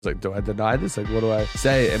Like, do I deny this? Like, what do I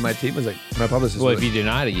say? And my team was like, my publicist Well, was if you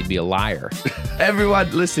denied it, you'd be a liar. everyone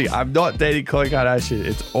listening, I'm not dating Khloé Kardashian.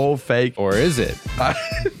 It's all fake. Or is it?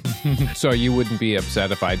 So you wouldn't be upset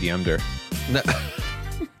if I DM'd her? No.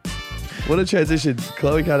 What a transition.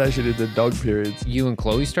 Khloé Kardashian into dog periods. You and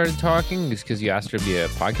Khloé started talking just because you asked her to be a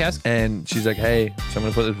podcast? And she's like, hey, so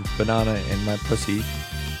I'm going to put this banana in my pussy.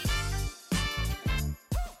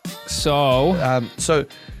 So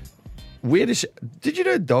Weird as did you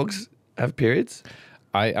know dogs have periods?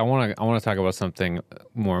 I want to talk about something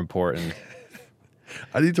more important.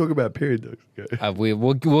 How do you talk about period dogs? Okay.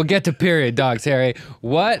 We'll get to period dogs, Harry.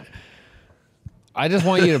 What? I just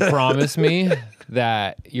want you to promise me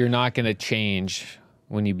that you're not going to change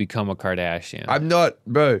when you become a Kardashian. I'm not,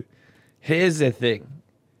 bro. Here's the thing.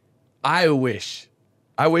 I wish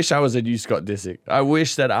I was a new Scott Disick. I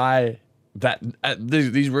wish that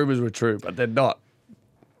these rumors were true, but they're not.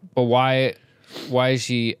 But why is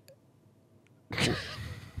she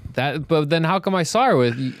that? But then how come I saw her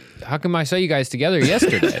with? How come I saw you guys together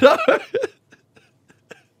yesterday?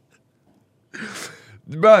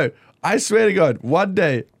 Bro, I swear to God, one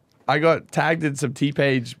day I got tagged in some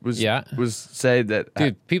T-page was saying that.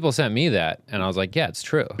 Dude, people sent me that, and I was like, yeah, it's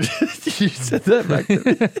true. You said that back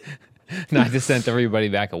then. No, I just sent everybody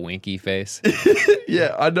back a winky face.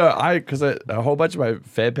 Yeah, I know. Because a whole bunch of my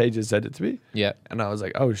fan pages sent it to me. Yeah. And I was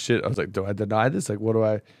like, oh shit. I was like, do I deny this? Like, what do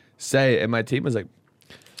I say? And my team was like,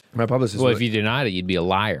 my publicist Well, was if you denied it, you'd be a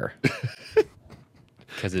liar.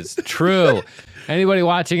 Because it's true. Anybody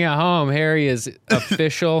watching at home, Harry is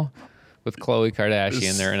official with Khloé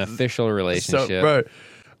Kardashian. They're in an official relationship. So, bro,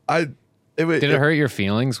 Did it hurt your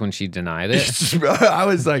feelings when she denied it? Bro, I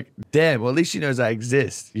was like, damn, well, at least she knows I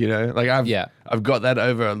exist, you know? Like, I've got that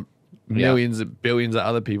over millions and billions of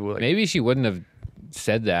other people. Like, maybe she wouldn't have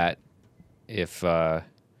said that if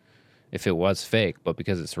it was fake, but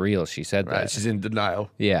because it's real, she said that. She's in denial.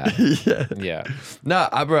 Yeah. Yeah. No,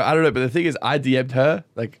 bro, I don't know. But the thing is, I DM'd her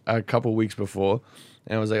like a couple weeks before,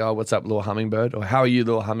 and I was like, oh, what's up, little hummingbird? Or how are you,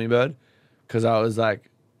 little hummingbird? Because I was like,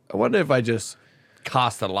 I wonder if I just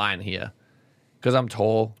cast a line here. Because I'm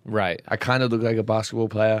tall. Right. I kind of look like a basketball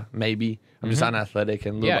player, maybe. I'm just unathletic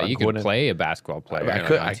and you could play a basketball player.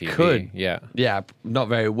 I could. Yeah. Yeah, not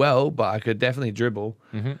very well, but I could definitely dribble.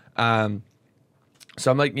 So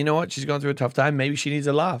I'm like, you know what? She's going through a tough time. Maybe she needs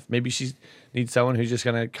a laugh. Maybe she needs someone who's just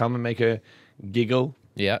going to come and make her giggle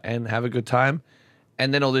and have a good time.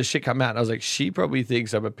 And then all this shit come out, and I was like, she probably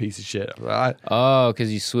thinks I'm a piece of shit. Oh,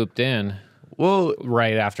 because you swooped in. Well,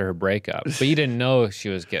 right after her breakup, but you didn't know she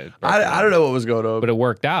was getting. I don't know what was going on, but it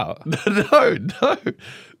worked out. No.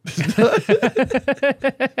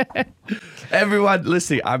 Everyone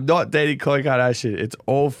listening, I'm not dating Khloé Kardashian. It's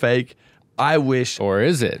all fake. I wish, or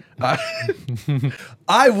is it?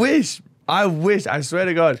 I wish. I swear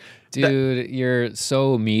to God, dude, you're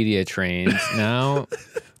so media trained now.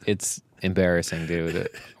 It's embarrassing, dude.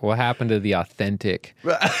 What happened to the authentic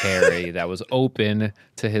Harry that was open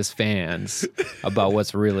to his fans about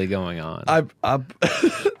what's really going on?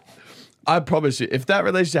 I promise you, if that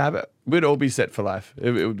relationship happened, we'd all be set for life.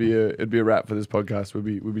 It'd be a wrap for this podcast.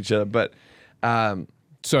 We'd be chilling. But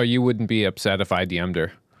so you wouldn't be upset if I DM'd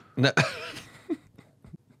her? No.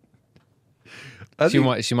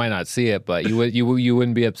 She might not see it, but you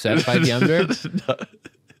wouldn't be upset if I DM'd her? No.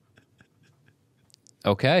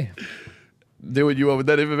 Okay. Do what you want with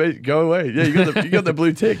that information. Go away. Yeah, you got the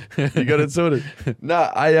blue tick. You got it sorted.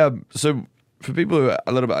 No, so for people who are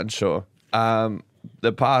a little bit unsure,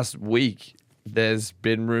 the past week there's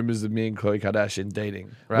been rumors of me and Khloé Kardashian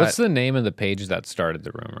dating. Right? What's the name of the page that started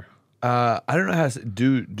the rumor? I don't know how to say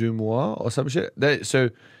do moi or some shit.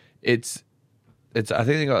 So it's I think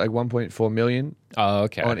they got like 1.4 million on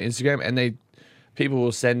Instagram, and people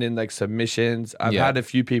will send in like submissions. I've had a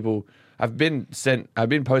few people. I've been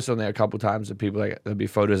posted on there a couple times, and people like there'll be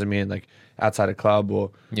photos of me in like outside a club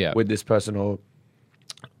or with this person or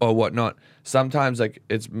whatnot. Sometimes like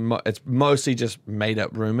it's mostly just made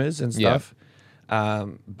up rumors and stuff.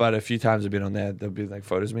 But a few times I've been on there, there'll be like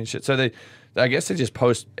photos of me and shit. So I guess they just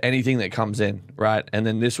post anything that comes in, right? And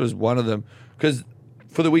then this was one of them, because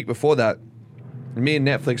for the week before that, me and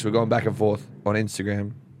Netflix were going back and forth on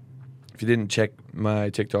Instagram. If you didn't check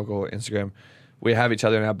my TikTok or Instagram, we have each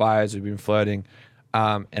other in our bios. We've been flirting.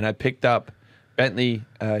 And I picked up Bentley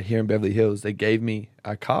here in Beverly Hills. They gave me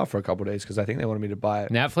a car for a couple of days because I think they wanted me to buy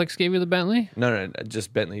it. Netflix gave you the Bentley? No,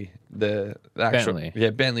 just Bentley. The actual Bentley. Yeah,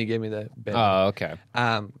 Bentley gave me the Bentley. Oh, okay.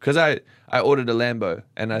 Because I ordered a Lambo,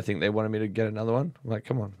 and I think they wanted me to get another one. I'm like,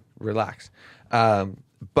 come on, relax.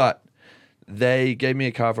 But they gave me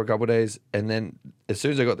a car for a couple of days, and then as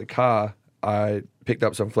soon as I got the car, I picked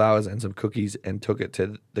up some flowers and some cookies and took it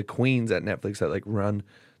to the queens at Netflix that like run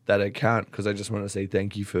that account because I just want to say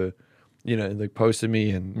thank you for, like posting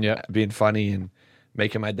me and being funny and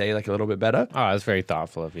making my day like a little bit better. Oh, that's very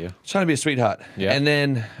thoughtful of you. Trying to be a sweetheart. Yeah. And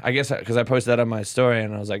then I guess because I posted that on my story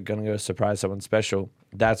and I was like gonna go surprise someone special.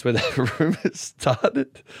 That's where the rumor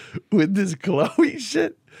started with this Khloé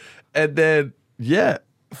shit. And then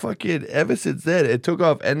fucking ever since then it took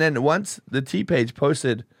off. And then once the T page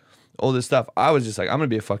posted all this stuff, I was just like, I'm gonna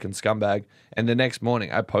be a fucking scumbag. And the next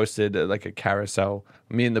morning I posted like a carousel,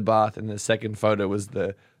 me in the bath, and the second photo was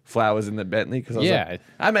the flowers in the Bentley because I was like,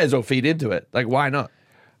 I may as well feed into it. Like, why not?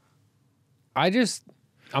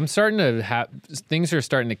 I'm starting to have things are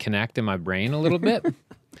starting to connect in my brain a little bit.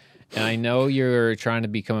 And I know you're trying to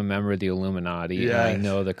become a member of the Illuminati. Yes. And I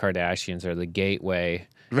know the Kardashians are the gateway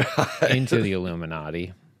into the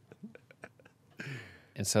Illuminati.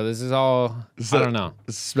 And so this is all, I don't know.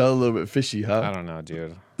 Smell a little bit fishy, huh? I don't know,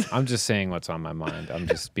 dude. I'm just saying what's on my mind. I'm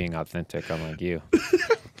just being authentic, unlike you.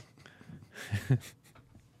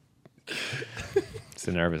 It's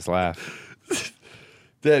a nervous laugh.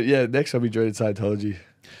 Yeah, next time we join Scientology.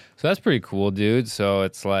 So that's pretty cool, dude. So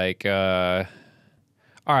it's like, all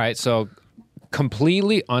right, so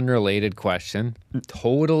completely unrelated question.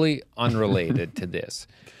 Totally unrelated to this.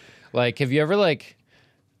 Like, have you ever like...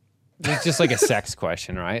 It's just like a sex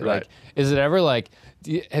question, right? Like, is it ever like,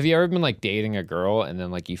 have you ever been like dating a girl and then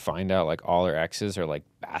like you find out like all her exes are like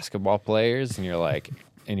basketball players and you're like,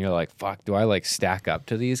 fuck, do I like stack up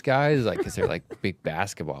to these guys? Like, cause they're like big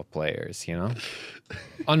basketball players,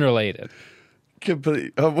 Unrelated.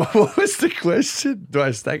 Complete. What was the question? Do I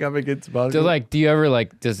stack up against basketball? So like, do you ever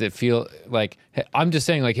like, does it feel like, I'm just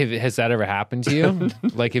saying like, has that ever happened to you?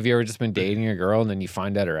 Like, have you ever just been dating a girl and then you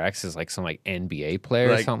find out her ex is like some like NBA player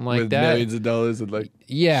or something like that? Millions of dollars and like,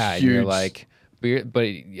 yeah. Huge. And you're like, but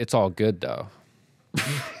it's all good though.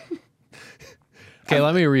 Okay.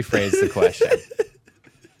 Let me rephrase the question.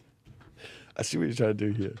 I see what you're trying to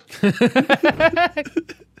do here.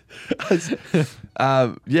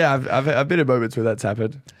 I've been in moments where that's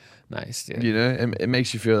happened. Nice, dude. It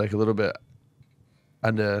makes you feel like a little bit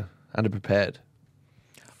underprepared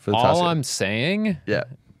for the task. All I'm saying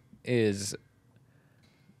is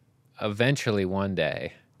eventually one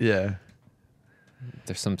day there's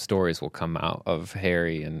some stories will come out of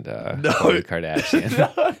Harry and Khloé Kardashian.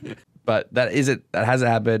 No. But that hasn't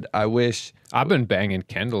happened. I wish. I've been banging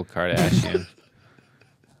Kendall Kardashian.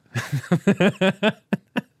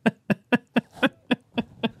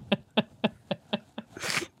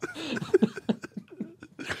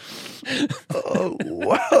 Oh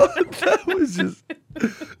wow, that was just.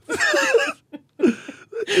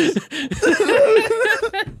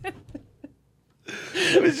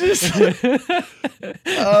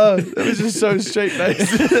 That was just so straight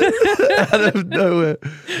faced out of nowhere.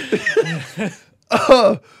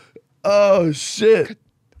 Oh shit.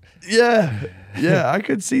 Yeah, I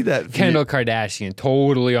could see that. Kendall Kardashian,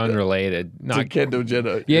 totally unrelated. Not Kendall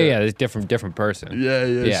Jenner. Yeah, it's different person.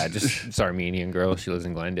 Yeah, just this Armenian girl. She lives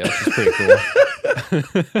in Glendale. She's pretty cool.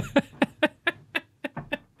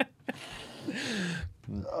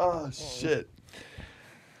 Oh shit.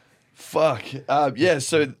 Fuck.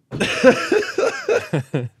 So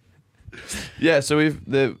so we've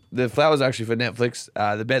the flowers are actually for Netflix.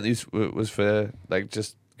 The Bentleys was for like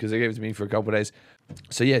just because they gave it to me for a couple of days.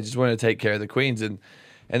 So just wanted to take care of the queens and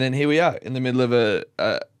then here we are in the middle of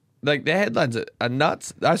like the headlines are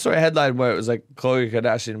nuts. I saw a headline where it was like Khloé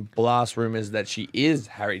Kardashian blast rumors that she is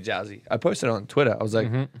Harry Jowsey. I posted it on Twitter. I was like,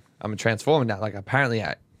 I'm a transformer now. Like apparently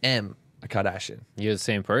I am a Kardashian. You're the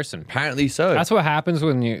same person. Apparently so. That's what happens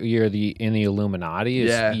when you're in the Illuminati.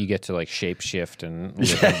 Is you get to like shapeshift and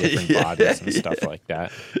live in different bodies and stuff like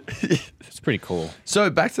that. It's pretty cool. So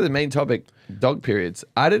back to the main topic, dog periods.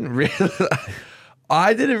 I didn't realize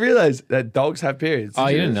that dogs have periods. You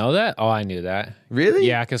didn't know that? Oh, I knew that. Really?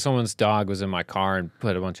 Yeah, because someone's dog was in my car and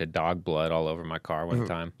put a bunch of dog blood all over my car one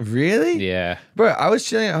time. Really? Yeah. Bro, I was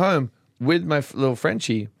chilling at home with my little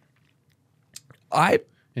Frenchie.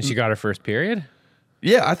 And she got her first period?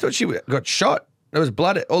 Yeah, I thought she got shot. There was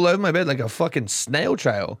blood all over my bed like a fucking snail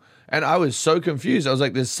trail. And I was so confused. I was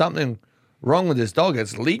like, there's something wrong with this dog.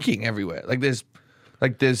 It's leaking everywhere. It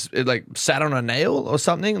sat on a nail or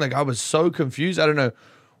something. Like I was so confused. I don't know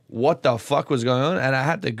what the fuck was going on. And I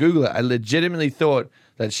had to Google it. I legitimately thought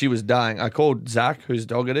that she was dying. I called Zach, whose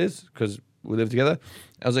dog it is, because we live together.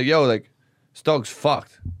 I was like, yo, like, this dog's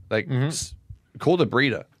fucked. Like, call the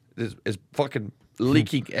breeder. It's fucking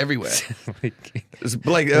leaking everywhere. It's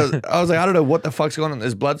like, I was like, I don't know what the fuck's going on.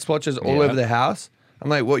 There's blood splotches all over the house. I'm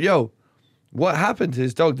like, well, yo, what happened to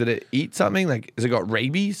this dog? Did it eat something? Like, has it got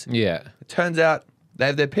rabies? Yeah. It turns out They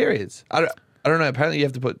have their periods. I don't know. Apparently, you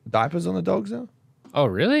have to put diapers on the dogs now. Oh,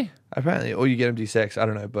 really? Apparently, or you get them de-sexed. I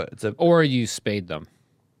don't know, but it's a. Or you spade them.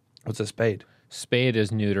 What's a spade? Spade is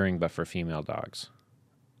neutering, but for female dogs.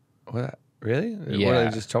 What? Really? Yeah. What, they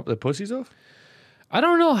just chop their pussies off? I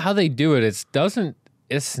don't know how they do it. It's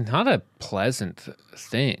not a pleasant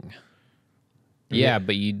thing. Yeah,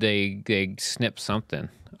 but they snip something.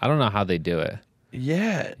 I don't know how they do it.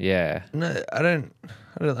 Yeah. Yeah. No, I don't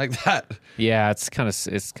like that. Yeah, it's kind of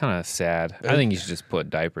sad. I think you should just put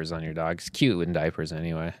diapers on your dog. It's cute in diapers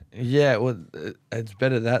anyway. Yeah, well, it's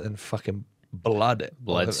better that than fucking blood.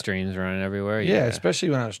 Blood streams running everywhere. Yeah, especially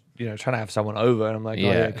when I was, trying to have someone over and I'm like, oh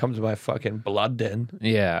yeah, come to my fucking blood den.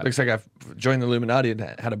 Yeah. Looks like I've joined the Illuminati and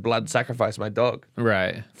had a blood sacrifice my dog.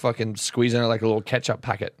 Right. Fucking squeezing her like a little ketchup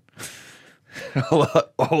packet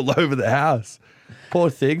all over the house. Poor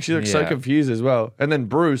thing. She looks so confused as well. And then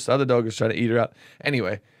Bruce, the other dog, was trying to eat her out.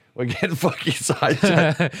 Anyway, we're getting fucking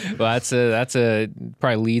sidetracked. Well, that's a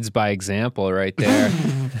probably leads by example right there.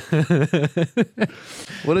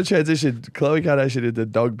 What a transition. Khloé Kardashian into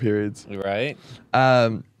dog periods. Right.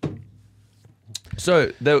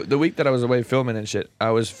 So the week that I was away filming and shit,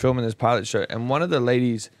 I was filming this pilot show, and one of the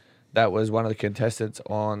ladies that was one of the contestants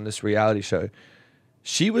on this reality show,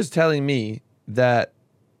 she was telling me that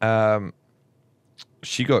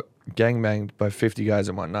she got gangbanged by 50 guys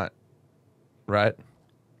in one night, right?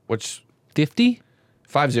 Which 50?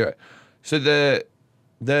 50. So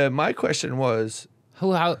my question was,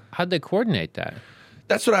 how'd they coordinate that?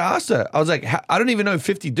 That's what I asked her. I was like, I don't even know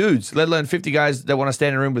 50 dudes, let alone 50 guys that want to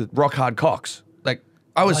stand in a room with rock hard cocks. Like,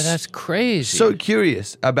 I was that's crazy. So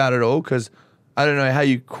curious about it all because I don't know how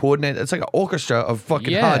you coordinate. It's like an orchestra of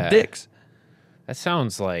fucking hard dicks. That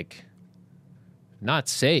sounds like not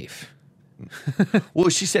safe. Well,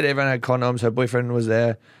 she said everyone had condoms. Her boyfriend was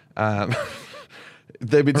there. Her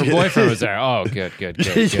boyfriend was there. Oh, good.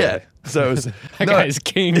 Yeah. So it was, that guy's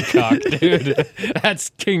king cock, dude. That's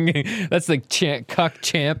king. That's the cock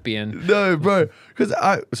champion. No, bro.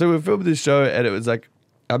 So we filmed this show, and it was like,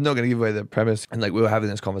 I'm not going to give away the premise. And like we were having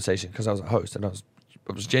this conversation because I was a host, and I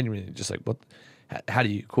was genuinely just like, what? How do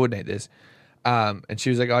you coordinate this? And she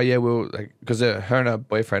was like, oh yeah, we'll like, because her and her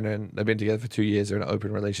boyfriend, and they've been together for 2 years. They're in an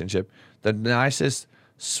open relationship. The nicest,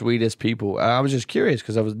 sweetest people. I was just curious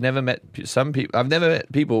because I've never met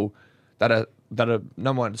people that are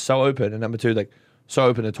number one, so open, and number two, like so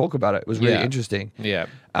open to talk about it. It was really interesting. Yeah.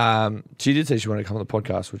 She did say she wanted to come on the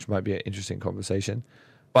podcast, which might be an interesting conversation.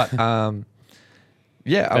 But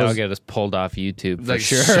yeah, I'll get us pulled off YouTube for like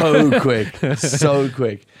sure. So quick. So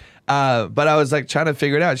quick. But I was like trying to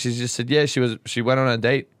figure it out. She just said, yeah, she went on a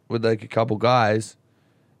date with like a couple guys,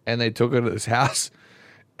 and they took her to this house,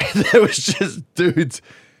 and there was just dudes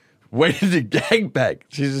waiting to gangbang.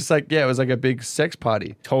 She's just like, yeah, it was like a big sex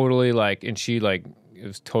party. Totally, like, and she like, it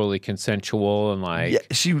was totally consensual and like, yeah,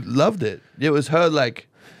 she loved it. It was her like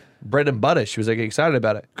bread and butter. She was like excited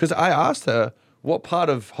about it because I asked her, what part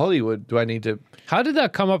of Hollywood do I need to? How did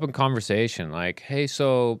that come up in conversation? Like, hey,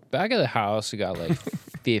 so back at the house, we got like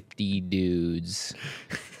 50 dudes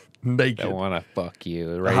naked that want to fuck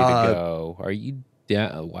you, ready to go. Are you?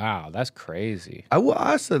 Yeah, wow, that's crazy. I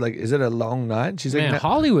asked her, like, is it a long night? She's like, man, like,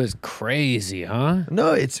 Hollywood's crazy, huh?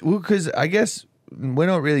 No, it's because I guess we're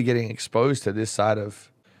not really getting exposed to this side of,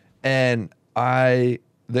 and I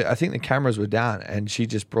think the cameras were down, and she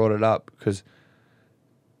just brought it up because,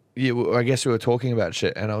 yeah, I guess we were talking about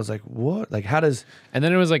shit, and I was like, what? Like, how does? And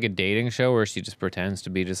then it was like a dating show where she just pretends to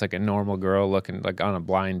be just like a normal girl looking like on a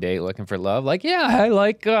blind date looking for love. Like, yeah, I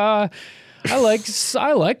like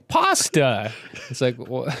pasta. It's like,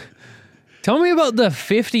 what? Tell me about the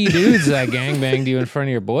 50 dudes that gangbanged you in front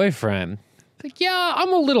of your boyfriend. Like, yeah,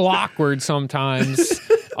 I'm a little awkward sometimes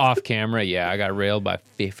off camera. Yeah, I got railed by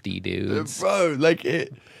 50 dudes. Bro, like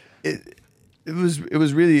it was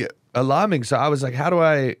really alarming. So I was like, how do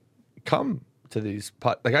I come to these?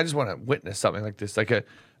 Like, I just want to witness something like this. Like,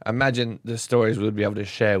 imagine the stories we'd be able to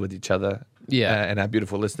share with each other, and our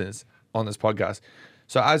beautiful listeners on this podcast.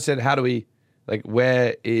 So I said, how do we, like,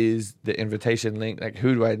 where is the invitation link? Like,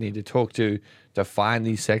 who do I need to talk to find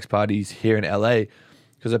these sex parties here in LA?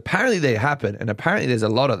 Because apparently they happen, and apparently there's a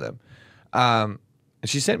lot of them. And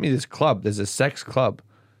she sent me this club. There's a sex club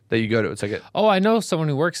that you go to. It's like I know someone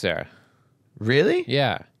who works there. Really?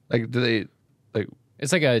 Yeah. Like, do they like?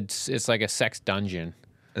 It's like a sex dungeon.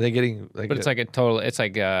 Are they getting like? But it's like a total. It's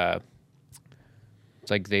like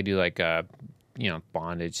they do like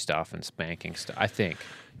bondage stuff and spanking stuff, I think.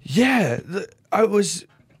 Yeah, I was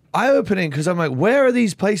eye-opening because I'm like, where are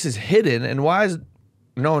these places hidden, and why is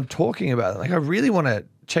no one talking about them? Like, I really want to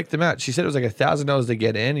check them out. She said it was like $1,000 to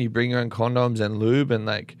get in. You bring your own condoms and lube and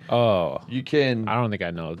like. Oh. You can. I don't think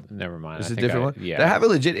I know. Never mind. It's a different one. Yeah. They have a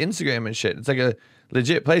legit Instagram and shit. It's like a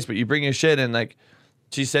legit place, but you bring your shit and like.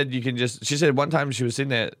 She said you can just. She said one time she was sitting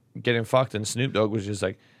there getting fucked and Snoop Dogg was just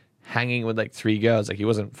like hanging with like 3 girls. Like he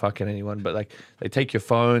wasn't fucking anyone, but like they take your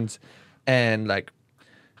phones and like.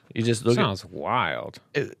 You just look. Sounds wild.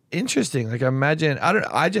 Interesting. Like imagine.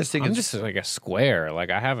 I just think I'm it's just like a square. Like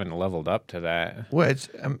I haven't leveled up to that. Well, it's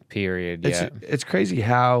period yet. It's crazy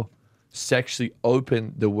how sexually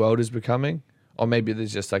open the world is becoming, or maybe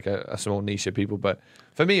there's just like a small niche of people. But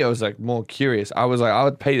for me, I was like more curious. I was like, I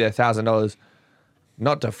would pay their $1,000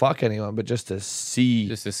 not to fuck anyone, but just to see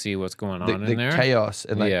what's going on in there. Chaos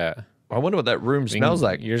and like. Yeah. I wonder what that room smells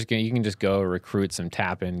like. You can just go recruit some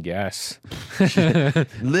tap-in guests.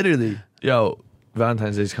 Literally. Yo,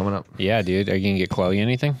 Valentine's Day's coming up. Yeah, dude. Are you going to get Khloé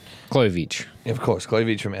anything? Khloé Veach. Of course. Khloé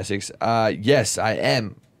Veach from Essex. Yes, I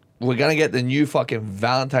am. We're going to get the new fucking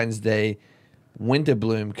Valentine's Day Winter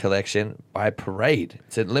Bloom collection by Parade.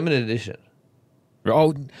 It's a limited edition.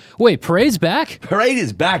 Oh, wait. Parade's back? Parade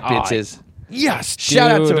is back, bitches. Yes,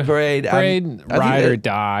 shout out to Parade. Parade, ride or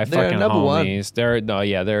die, they're fucking number homies.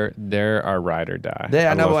 They're our ride or die. They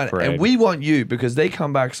are number one, and we want you because they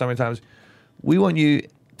come back so many times. We want you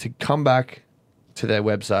to come back to their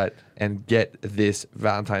website and get this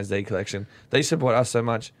Valentine's Day collection. They support us so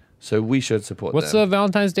much, so we should support them. What's the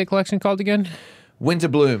Valentine's Day collection called again? Winter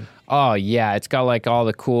Bloom. Oh yeah, it's got like all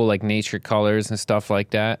the cool like nature colors and stuff like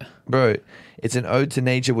that. Bro, it's an ode to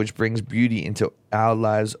nature which brings beauty into our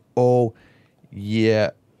lives all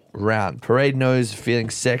year round. Parade knows feeling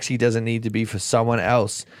sexy doesn't need to be for someone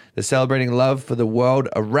else. They're celebrating love for the world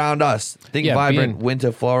around us. Think vibrant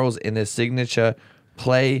winter florals in their signature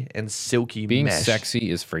play and silky being mesh.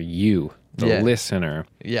 Sexy is for you, the listener.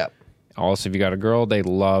 Yeah. Also, if you got a girl, they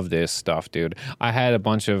love this stuff, dude. I had a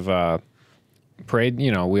bunch of Parade,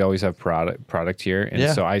 we always have product here,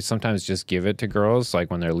 and so I sometimes just give it to girls like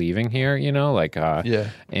when they're leaving here,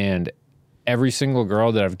 and every single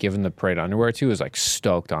girl that I've given the Parade underwear to is like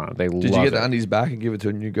stoked on it. They love it. Did you get the undies back and give it to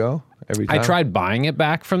a new girl every time? I tried buying it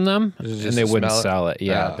back from them, and they wouldn't sell it.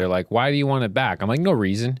 Yeah, they're like, "Why do you want it back?" I'm like, "No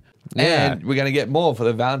reason." And we're gonna get more for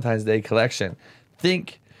the Valentine's Day collection.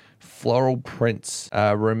 Think floral prints,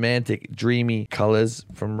 romantic, dreamy colors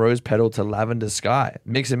from rose petal to lavender sky.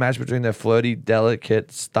 Mix and match between their flirty,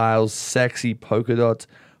 delicate styles, sexy polka dots,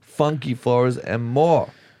 funky florals, and more.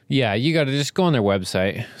 Yeah, you got to just go on their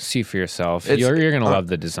website, see for yourself. You're going to love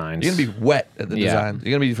the designs. You're going to be wet at the design.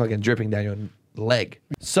 You're going to be fucking dripping down your leg.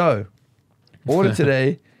 So, order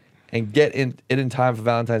today and get it in time for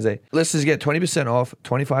Valentine's Day. Listeners get 20% off,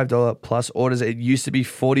 $25 plus orders. It used to be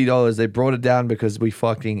 $40. They brought it down because we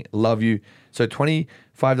fucking love you. So,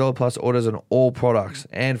 $25 plus orders on all products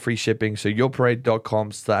and free shipping. So,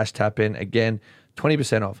 yourparade.com/tapin. Again,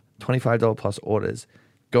 20% off, $25 plus orders.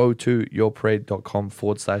 Go to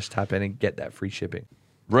yourparade.com/tapin and get that free shipping.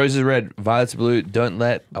 Roses red, violets blue. Don't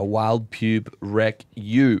let a wild pube wreck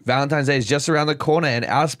you. Valentine's Day is just around the corner, and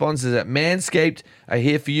our sponsors at Manscaped are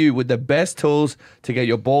here for you with the best tools to get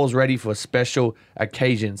your balls ready for special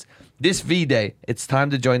occasions. This V-Day, it's time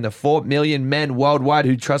to join the 4 million men worldwide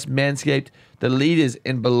who trust Manscaped, the leaders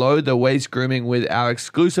in below-the-waist grooming, with our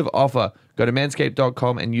exclusive offer. Go to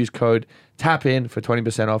manscaped.com and use code TAPIN for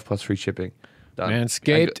 20% off plus free shipping. Done.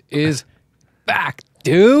 Manscaped is back,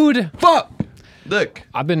 dude. Fuck! Look.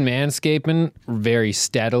 I've been manscaping very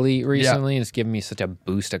steadily recently, and it's given me such a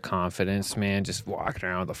boost of confidence, man. Just walking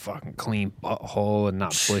around with a fucking clean butthole and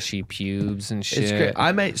not bushy pubes and shit. It's great.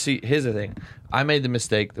 Here's the thing. I made the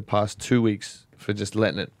mistake the past 2 weeks for just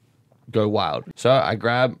letting it go wild. So I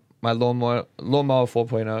grabbed my lawnmower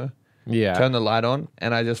 4.0, turned the light on,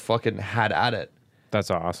 and I just fucking had at it. That's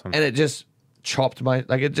awesome. And it just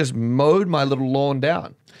it just mowed my little lawn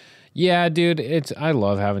down. Yeah, dude, I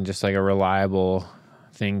love having just like a reliable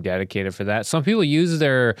thing dedicated for that. Some people use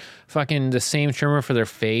the same trimmer for their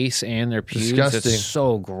face and their pubes. Disgusting. It's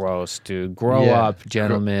so gross, dude. Grow up,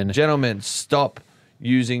 gentlemen. Gentlemen, stop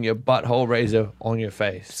using your butthole razor on your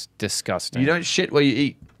face. It's disgusting. You don't shit where you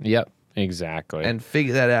eat. Yep, exactly. And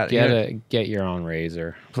figure that out. Get your own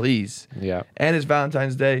razor. Please. Yeah. And it's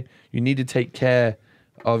Valentine's Day. You need to take care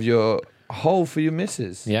of your hole for your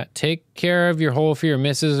missus. Yeah, take care of your hole for your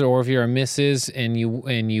missus, or if you're a missus and you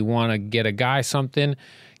want to get a guy something,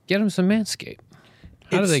 get him some Manscaped.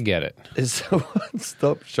 How do they get it? It's a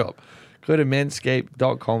one-stop shop. Go to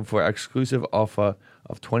manscaped.com for an exclusive offer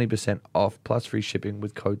of 20% off plus free shipping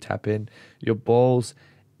with code TAPIN. Your balls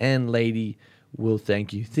and lady will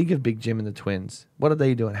thank you. Think of Big Jim and the twins. What are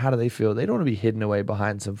they doing? How do they feel? They don't want to be hidden away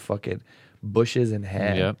behind some fucking bushes and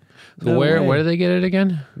hair. Yep. So where do they get it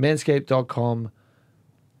again? Manscaped.com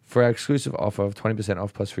for our exclusive offer of 20%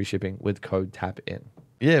 off plus free shipping with code TAPIN.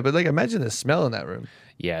 Yeah, but like imagine the smell in that room.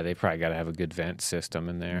 Yeah, they probably got to have a good vent system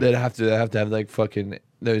in there. They'd have to have like fucking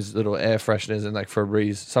those little air fresheners and like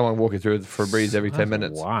Febreze. Someone walking through with Febreze every 10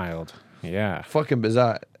 minutes. Wild. Yeah. Fucking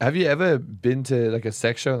bizarre. Have you ever been to like a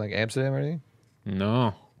sex show in like Amsterdam or anything?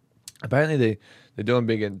 No. Apparently they're doing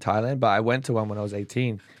big in Thailand, but I went to one when I was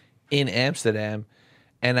 18 in Amsterdam,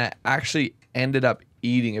 and I actually ended up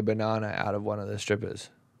eating a banana out of one of the strippers.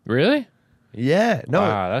 Really? Yeah. No.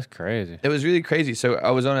 Wow, that's crazy. It was really crazy. So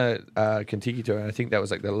I was on a Kentucky tour, and I think that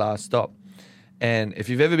was like the last stop. And if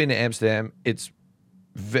you've ever been to Amsterdam, it's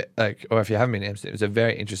or if you haven't been to Amsterdam, it's a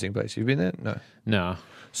very interesting place. You've been there? No. No.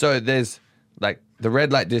 So there's like the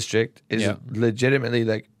red light district is legitimately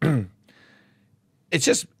like it's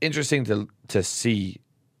just interesting to see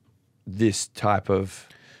this type of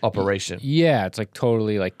operation. Yeah, it's like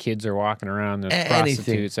totally like kids are walking around. There's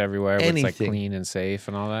prostitutes everywhere. But it's like clean and safe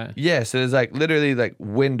and all that. Yeah, so there's like literally like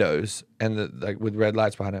windows and like with red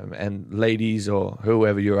lights behind them, and ladies or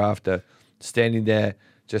whoever you're after standing there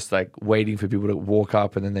just like waiting for people to walk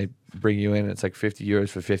up, and then they bring you in. And it's like 50 euros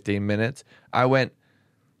for 15 minutes. I went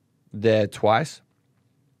there twice.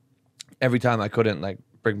 Every time I couldn't like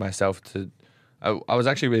bring myself to. I was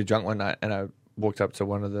actually really drunk one night, and I walked up to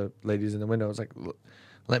one of the ladies in the window. I was like,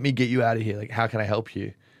 "Let me get you out of here. Like, how can I help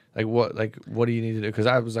you? Like, what do you need to do?" Because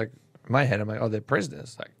I was like, in my head, I'm like, "Oh, they're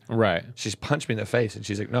prisoners." Like, right. She's punched me in the face, and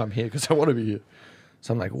she's like, "No, I'm here because I want to be here."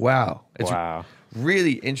 So I'm like, "Wow, it's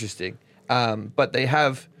really interesting." But they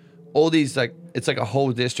have all these like it's like a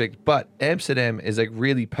whole district. But Amsterdam is like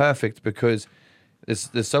really perfect because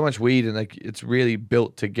there's so much weed, and like it's really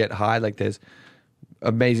built to get high. Like there's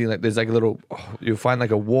amazing, like there's like a little you'll find like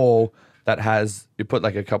a wall that has you put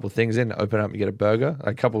like a couple things in, open up, you get a burger,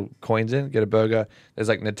 like a couple coins in, get a burger. There's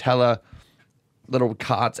like Nutella, little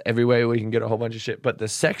carts everywhere where you can get a whole bunch of shit. But the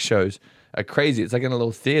sex shows are crazy. It's like in a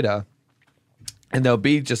little theater, and there'll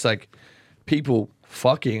be just like people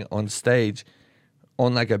fucking on stage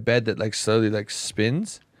on like a bed that like slowly like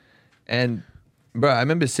spins. And bro, I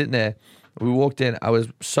remember sitting there. We walked in. I was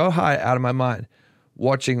so high out of my mind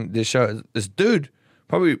watching this show. This dude,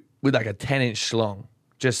 probably with like a 10-inch schlong,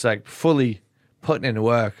 just like fully putting in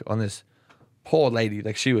work on this poor lady.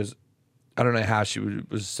 Like she was, I don't know how she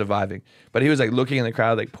was surviving, but he was like looking in the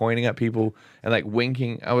crowd, like pointing at people and like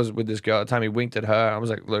winking. I was with this girl at the time. He winked at her. I was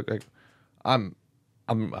like, look, like I'm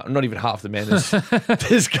not even half the man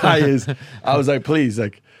this guy is. I was like, please,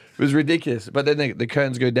 like it was ridiculous. But then the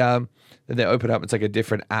curtains go down. Then they open up. It's like a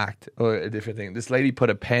different act or a different thing. This lady put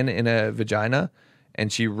a pen in her vagina,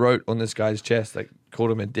 and she wrote on this guy's chest, like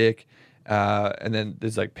called him a dick. And then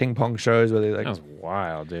there's like ping pong shows where they like. That was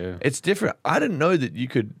wild, dude. It's different. I didn't know that you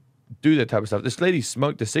could do that type of stuff. This lady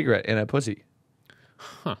smoked a cigarette in her pussy,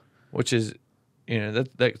 which is,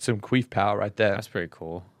 that's some queef power right there. That's pretty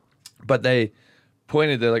cool. But they're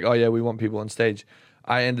like, oh yeah, we want people on stage.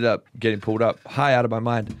 I ended up getting pulled up, high out of my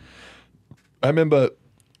mind. I remember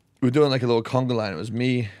we were doing like a little conga line. It was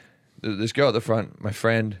me, this girl at the front, my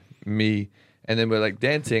friend, me, and then we're like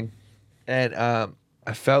dancing, and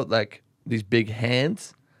I felt like these big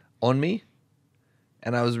hands on me,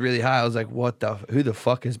 and I was really high. I was like, who the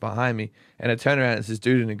fuck is behind me? And I turned around, it's this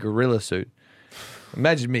dude in a gorilla suit.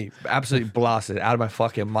 Imagine me, absolutely blasted, out of my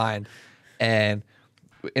fucking mind, and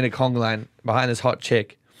in a conga line behind this hot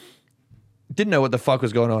chick. Didn't know what the fuck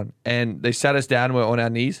was going on. And they sat us down, we're on our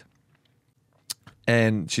knees.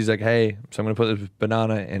 And she's like, hey, so I'm going to put this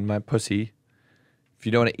banana in my pussy. If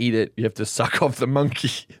you don't want to eat it, you have to suck off the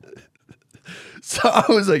monkey. So I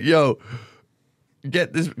was like, yo,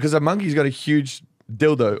 get this. Because the monkey's got a huge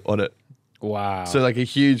dildo on it. Wow. So like a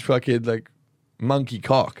huge fucking like monkey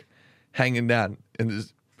cock hanging down. And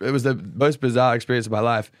it was the most bizarre experience of my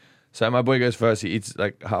life. So my boy goes first. He eats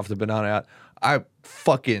like half the banana out. I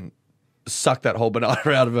fucking sucked that whole banana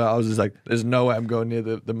out of it. I was just like, there's no way I'm going near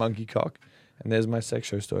the monkey cock. And there's my sex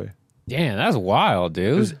show story. Damn, that's wild,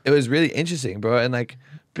 dude. It was really interesting, bro. And like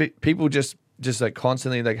people just like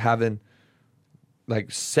constantly like having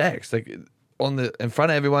like sex like in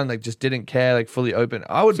front of everyone, like just didn't care, like fully open.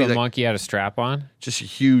 I would be like, monkey had a strap on? Just a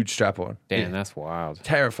huge strap on. Damn, that's wild.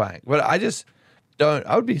 Terrifying. But I just don't.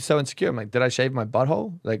 I would be so insecure. I'm like, did I shave my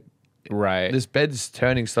butthole? Like, right. This bed's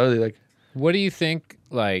turning slowly. Like, what do you think?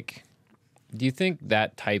 Like, do you think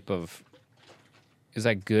that type of is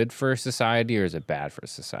that good for society or is it bad for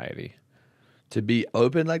society? To be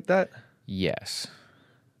open like that? Yes.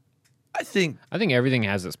 I think everything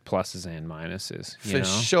has its pluses and minuses. For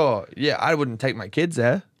sure. Yeah, I wouldn't take my kids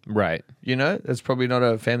there. Right. That's probably not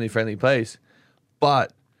a family-friendly place.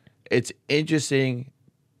 But it's interesting.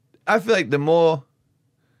 I feel like the more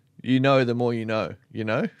you know, the more you know,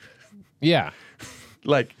 Yeah.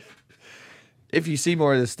 Like, if you see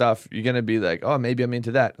more of this stuff, you're going to be like, oh, maybe I'm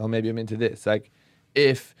into that. Or maybe I'm into this. Like,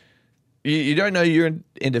 if you don't know you're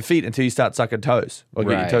into feet until you start sucking toes or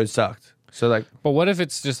get your toes sucked. So, like, but what if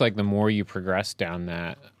it's just like the more you progress down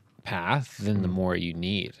that path, then the more you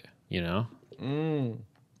need,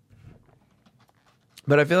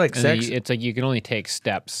 But I feel like sex. It's like you can only take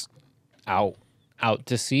steps out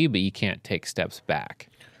to sea, but you can't take steps back.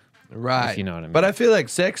 Right. If you know what I mean. But I feel like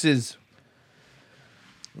sex is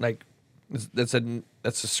like that's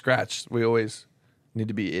a scratch. We always need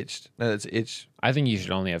to be itched. No, that's itch. I think you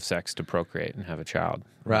should only have sex to procreate and have a child.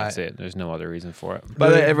 Right. That's it. There's no other reason for it.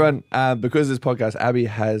 But everyone, because of this podcast, Abby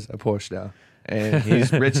has a Porsche now. And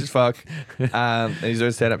he's rich as fuck. And he's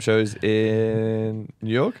doing stand-up shows in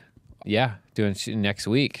New York. Yeah, doing next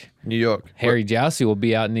week. New York. Harry Jowsey will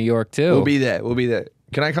be out in New York too. We'll be there.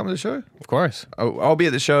 Can I come to the show? Of course. I'll be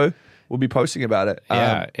at the show. We'll be posting about it.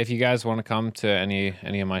 Yeah, if you guys want to come to any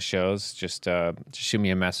of my shows, just shoot me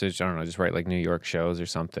a message. I don't know, just write like New York shows or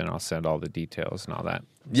something. I'll send all the details and all that.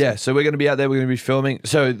 Yeah, so we're going to be out there. We're going to be filming.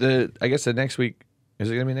 So I guess the next week,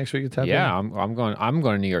 is it going to be next week at Tap? Yeah, I'm going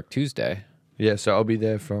to New York Tuesday. Yeah, so I'll be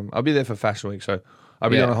there for Fashion Week. So I'll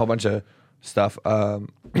be doing a whole bunch of stuff. I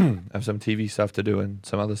have some TV stuff to do and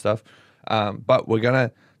some other stuff. But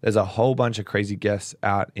there's a whole bunch of crazy guests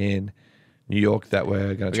out in New York that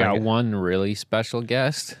we're going to try. We got one really special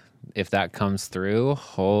guest. If that comes through,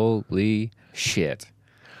 holy shit.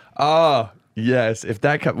 Oh, yes. If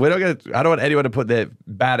that comes, I don't want anyone to put their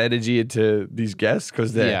bad energy into these guests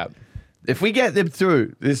because if we get them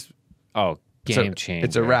through this. Oh, game changer.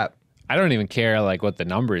 It's a wrap. I don't even care like what the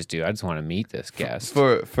numbers do. I just want to meet this guest.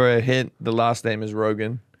 For a hint, the last name is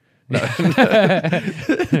Rogan. No. First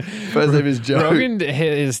name is Joe. Rogan,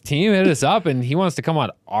 his team hit us up and he wants to come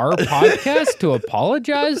on our podcast to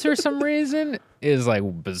apologize for some reason. Is like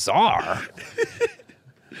bizarre.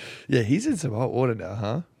 Yeah, he's in some hot water now,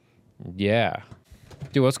 huh? Yeah.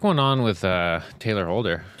 Dude, what's going on with Taylor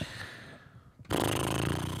Holder?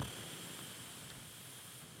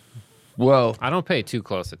 Well, I don't pay too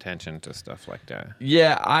close attention to stuff like that.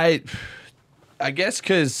 Yeah, I guess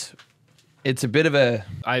because it's a bit of a.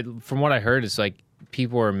 From what I heard, it's like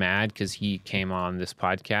people were mad because he came on this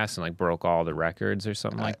podcast and like broke all the records or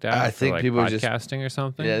something like that. I think like people were podcasting or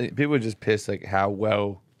something. Yeah, people were just pissed like how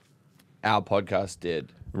well our podcast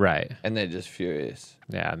did. Right. And they're just furious.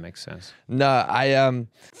 Yeah, that makes sense. No,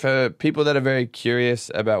 for people that are very curious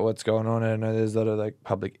about what's going on, and I know there's a lot of like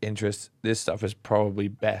public interest, this stuff is probably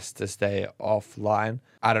best to stay offline.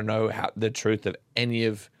 I don't know how the truth of any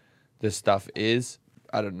of this stuff is.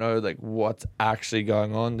 I don't know like what's actually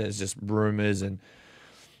going on. There's just rumors and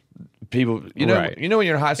people, you know when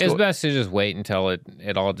you're in high school. It's best to just wait until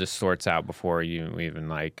it all just sorts out before you even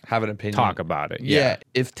like have an opinion. Talk about it. Yeah.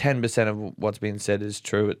 If 10% of what's being said is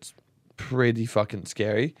true, it's pretty fucking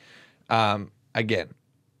scary. Again,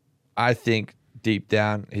 I think deep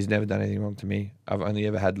down, he's never done anything wrong to me. I've only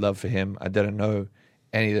ever had love for him. I didn't know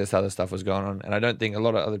any of this other stuff was going on. And I don't think a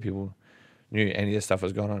lot of other people knew any of this stuff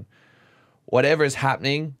was going on. Whatever is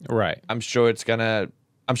happening, right? I'm sure at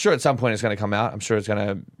some point it's gonna come out. I'm sure it's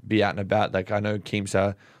gonna be out and about. Like I know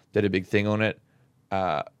Keemstar did a big thing on it,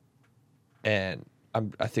 and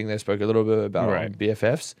I think they spoke a little bit about it on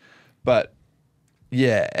BFFs. But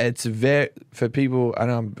yeah, it's for people. I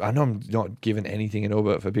know I'm not giving anything at all,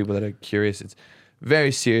 but for people that are curious, it's a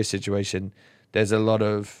very serious situation. There's a lot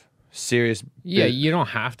of serious. Yeah, you don't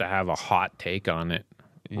have to have a hot take on it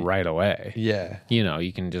right away. Yeah.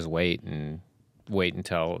 You can just wait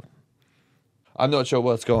until. I'm not sure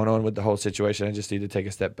what's going on with the whole situation. I just need to take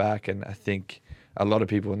a step back. And I think a lot of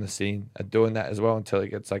people in the scene are doing that as well until it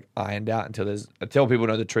gets like ironed out, until people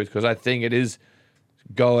know the truth. Because I think it is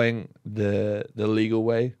going the legal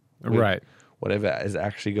way. Right. Whatever is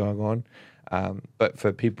actually going on. But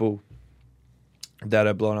for people that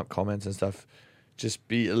are blowing up comments and stuff, just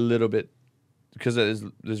be a little bit, because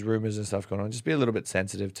there's rumors and stuff going on, just be a little bit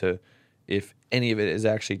sensitive to if any of it is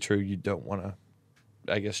actually true. You don't want to,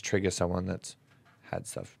 I guess, trigger someone that's had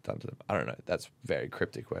stuff done to them. I don't know. That's a very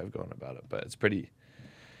cryptic way of going about it, but it's pretty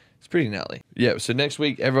gnarly. Yeah, so next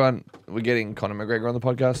week, everyone, we're getting Conor McGregor on the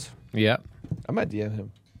podcast. Yeah. I might DM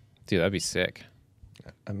him. Dude, that'd be sick.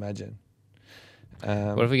 Imagine.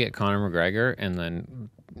 What if we get Conor McGregor and then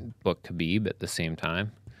book Khabib at the same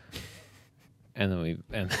time? And then we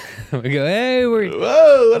go, hey,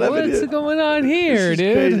 what's going on here,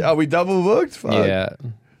 dude? Crazy. Are we double booked? Fuck. Yeah.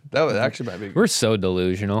 That was actually my big. We're so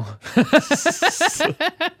delusional.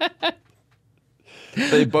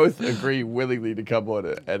 They both agree willingly to come on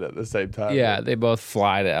and at the same time. Yeah, they both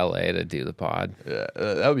fly to LA to do the pod. Yeah,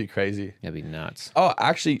 that would be crazy. That'd be nuts. Oh,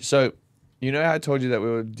 actually, so you know how I told you that we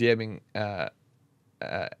were DMing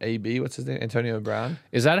AB, what's his name? Antonio Brown?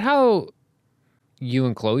 Is that how you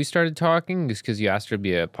and Khloé started talking? Just because you asked her to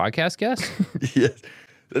be a podcast guest? Yes.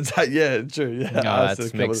 Yeah, true. Yeah,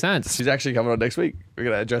 that makes sense. She's actually coming on next week. We're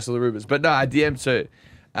going to address all the rumors. But no, I DM'd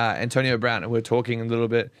Antonio Brown, and we're talking a little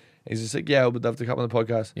bit. He's just like, yeah, I would love to come on the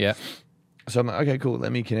podcast. Yeah. So I'm like, okay, cool.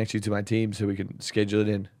 Let me connect you to my team so we can schedule it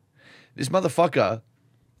in. This motherfucker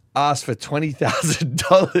asked for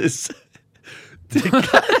 $20,000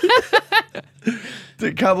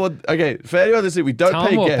 to come on. Okay, for anyone listening, we don't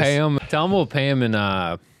pay guests. Tell him we'll pay him in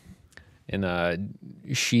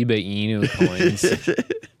Shiba Inu coins.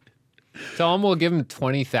 Tell him we'll give him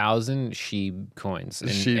 20,000 Sheeb coins,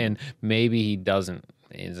 and maybe he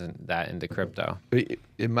isn't that into crypto.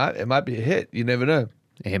 It might be a hit. You never know.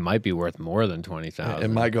 It might be worth more than 20,000. It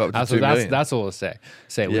might go up to $2 million. That's what we'll say.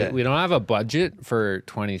 We don't have a budget for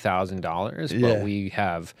 $20,000, but we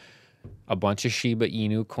have a bunch of Shiba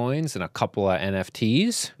Inu coins and a couple of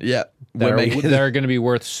NFTs. Yeah, they're going to be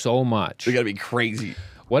worth so much. They're going to be crazy.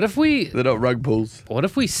 What if we? They're not rug pulls. What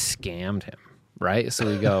if we scammed him? Right. So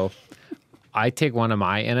we go. I take one of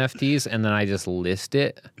my NFTs and then I just list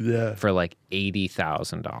it for like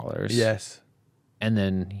 $80,000. Yes. And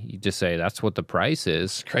then you just say, that's what the price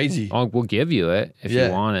is. It's crazy. We'll give you it if you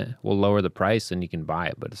want it. We'll lower the price and you can buy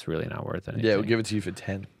it, but it's really not worth anything. Yeah, we'll give it to you for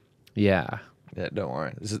 10. Yeah. Yeah, don't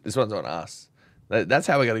worry. This one's on us. That's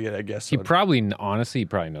how we got to get our guests. He probably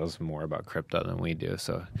knows more about crypto than we do,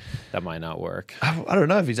 so that might not work. I don't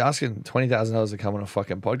know if he's asking $20,000 to come on a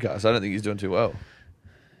fucking podcast. I don't think he's doing too well.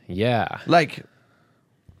 Yeah. Like,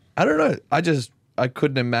 I don't know. I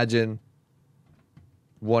couldn't imagine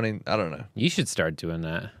wanting, I don't know. You should start doing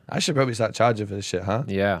that. I should probably start charging for this shit, huh?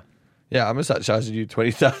 Yeah. Yeah, I'm going to start charging you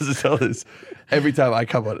 $20,000 every time I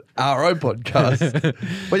come on our own podcast.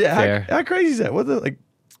 But yeah, how crazy is that?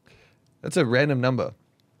 That's a random number.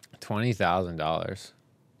 $20,000.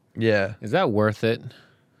 Yeah. Is that worth it?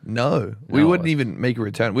 No. We wouldn't even make a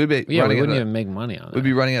return. We wouldn't even make money on it. We'd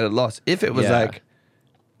be running at a loss. If it was like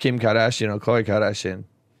Kim Kardashian or Khloé Kardashian.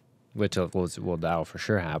 Which that'll for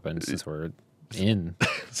sure happen since we're in.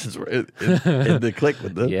 Since we're in the click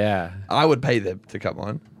with them. Yeah. I would pay them to come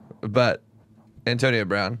on. But Antonio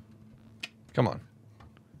Brown, come on.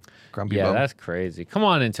 Grumpy bum. That's crazy. Come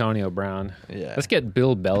on, Antonio Brown. Yeah. Let's get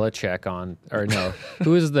Bill Belichick on. Or no,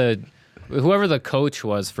 whoever the coach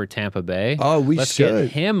was for Tampa Bay. Oh, let's get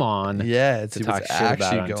him on. Yeah, to talk shit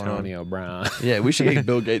about Antonio Brown. Yeah, we should get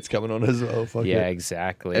Bill Gates coming on as well. Fuck yeah, it.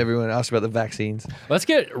 exactly. Everyone asks about the vaccines. Let's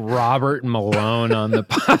get Robert Malone on the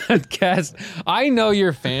podcast. I know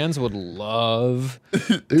your fans would love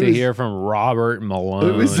to hear from Robert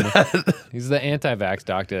Malone. Who is that? He's the anti-vax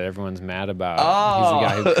doctor that everyone's mad about. Oh. He's the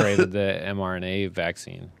guy who created the mRNA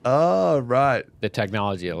vaccine. Oh, right. The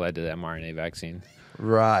technology that led to the mRNA vaccine.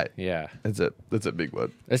 Right. Yeah. That's a big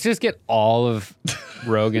one. Let's just get all of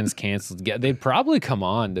Rogan's canceled. They'd probably come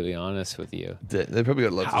on, to be honest with you. They probably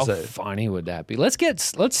got a lot to say. How funny would that be? Let's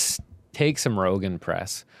take some Rogan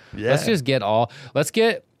press. Yeah.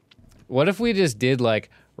 What if we just did like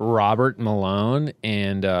Robert Malone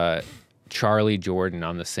and Charlie Jordan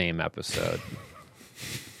on the same episode?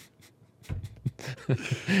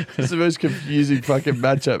 It's the most confusing fucking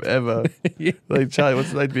matchup ever. Yeah. Like, Charlie,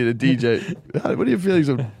 what's it like being a DJ? What are your feelings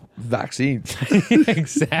on vaccines?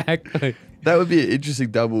 Exactly. That would be an interesting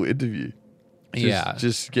double interview.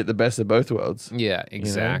 Just get the best of both worlds. Yeah,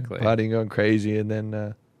 exactly. You know, partying, going crazy, and then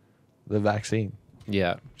the vaccine.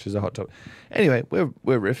 Yeah. Which is a hot topic. Anyway,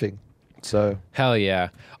 we're riffing. So hell yeah.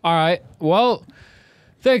 All right. Well,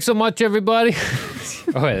 thanks so much, everybody.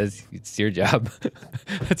 It's your job.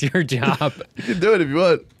 That's your job. You can do it if you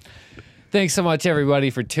want. Thanks so much, everybody,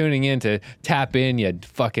 for tuning in to Tap In, you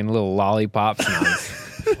fucking little lollipop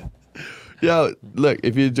snobs. Yo, look,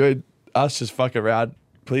 if you enjoyed us just fucking around,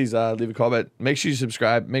 please leave a comment. Make sure you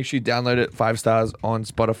subscribe. Make sure you download it 5 stars on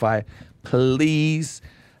Spotify. Please.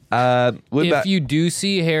 If you do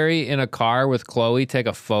see Harry in a car with Khloé, take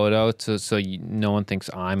a photo so no one thinks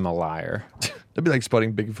I'm a liar. That'd be like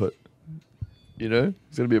spotting Bigfoot. You know?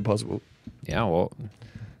 It's going to be impossible. Yeah, well,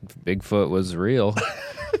 Bigfoot was real.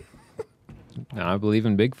 Now I believe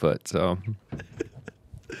in Bigfoot, so.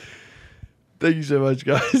 Thank you so much,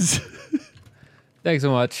 guys. Thanks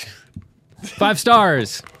so much. 5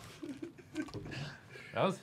 stars.